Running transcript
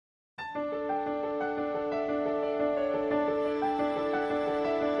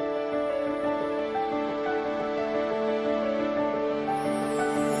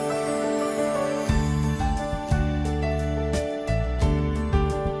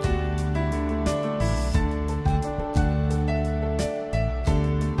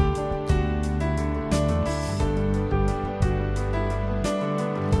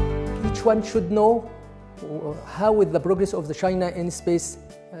each one should know how is the progress of the China in space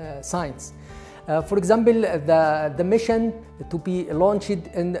science. For example, the mission to be launched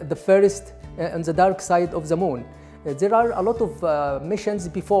in the first on the dark side of the moon. There are a lot of missions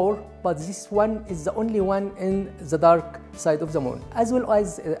before, but this one is the only one in the dark side of the moon. As well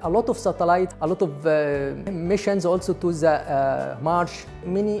as a lot of satellites, a lot of missions also to the Mars.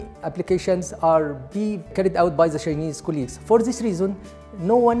 Many applications are being carried out by the Chinese colleagues. For this reason,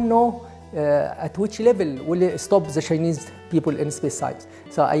 no one knows at which level will stop the Chinese people in space science.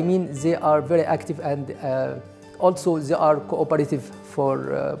 So I mean, they are very active and also they are cooperative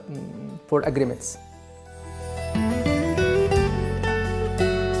for agreements.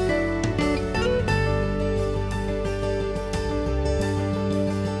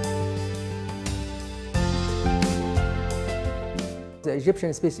 The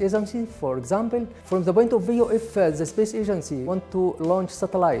Egyptian Space Agency, for example, from the point of view, if the space agency want to launch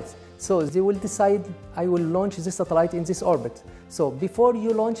satellites, so they will decide, I will launch this satellite in this orbit. So before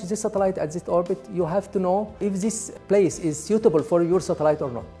you launch this satellite at this orbit, you have to know if this place is suitable for your satellite or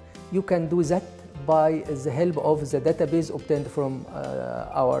not. You can do that by the help of the database obtained from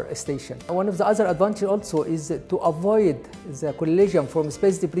our station. One of the other advantages also is to avoid the collision from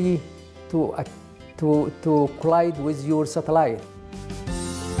space debris to collide with your satellite.